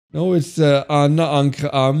No, it's Anna Anker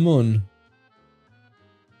Ammon.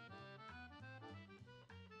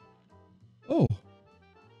 Oh.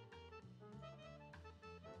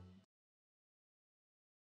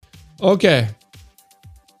 Okay.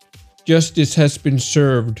 Justice has been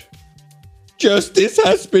served. Justice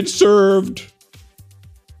has been served.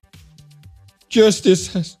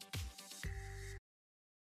 Justice has...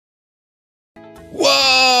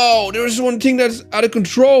 Whoa! There is one thing that's out of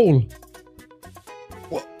control.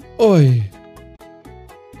 Oi.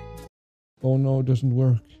 Oh no, it doesn't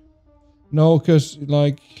work. No, cause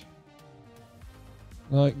like,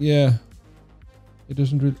 yeah. It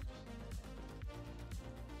doesn't really...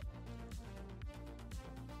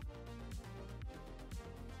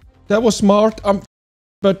 That was smart.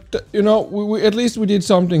 But you know, we at least we did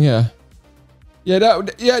something here. Yeah,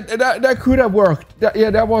 that could have worked.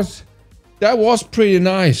 That was pretty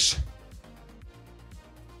nice.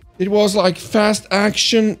 It was like fast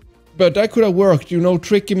action, but that could have worked. You know,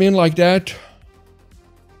 trick him in like that.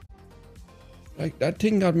 Like that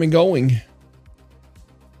thing got me going.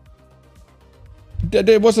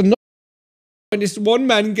 There was a this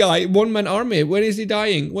one-man guy, one-man army. When is he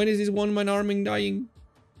dying? When is this one-man army dying?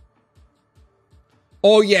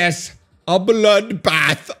 Oh yes, a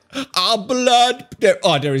bloodbath. A blood.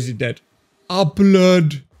 There is he dead. A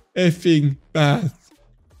blood effing bath.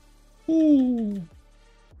 Ooh.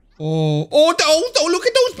 Oh, look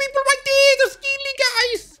at those people right there, the skinny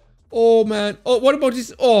guys. Oh man. Oh, what about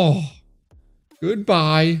this? Oh,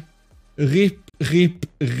 goodbye. Ripperino.